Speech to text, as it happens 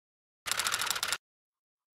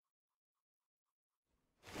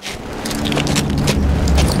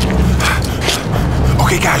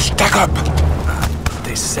guys, stack up.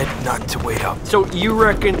 They said not to wait up. So you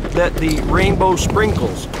reckon that the rainbow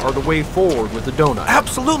sprinkles are the way forward with the donut?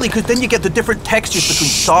 Absolutely, because then you get the different textures between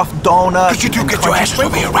soft donuts. Could you two and get your crunchy asses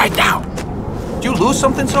over here sprinkles. right now? Did you lose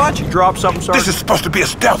something, Sarge? You drop something, Sergeant? This is supposed to be a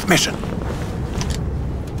stealth mission.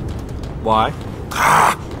 Why?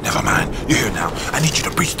 Ah, never mind. You're here now. I need you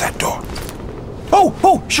to breach that door.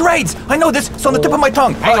 Oh, charades! I know this. It's on the tip of my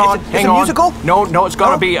tongue. Hang on, is hang it on. musical? No, it's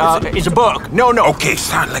gotta No? be, Is it- it's a book. No. Okay,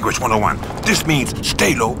 sign language 101. This means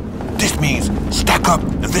stay low. This means stack up.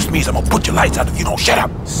 And this means I'm gonna put your lights out if you don't shut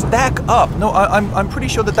up. Stack up. No, I'm pretty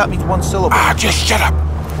sure that means one syllable. Ah, just shut up.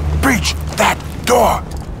 Breach that door.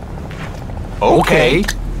 Okay.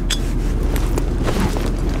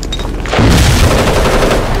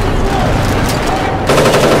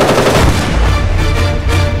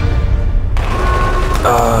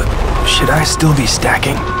 Should I still be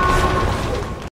stacking?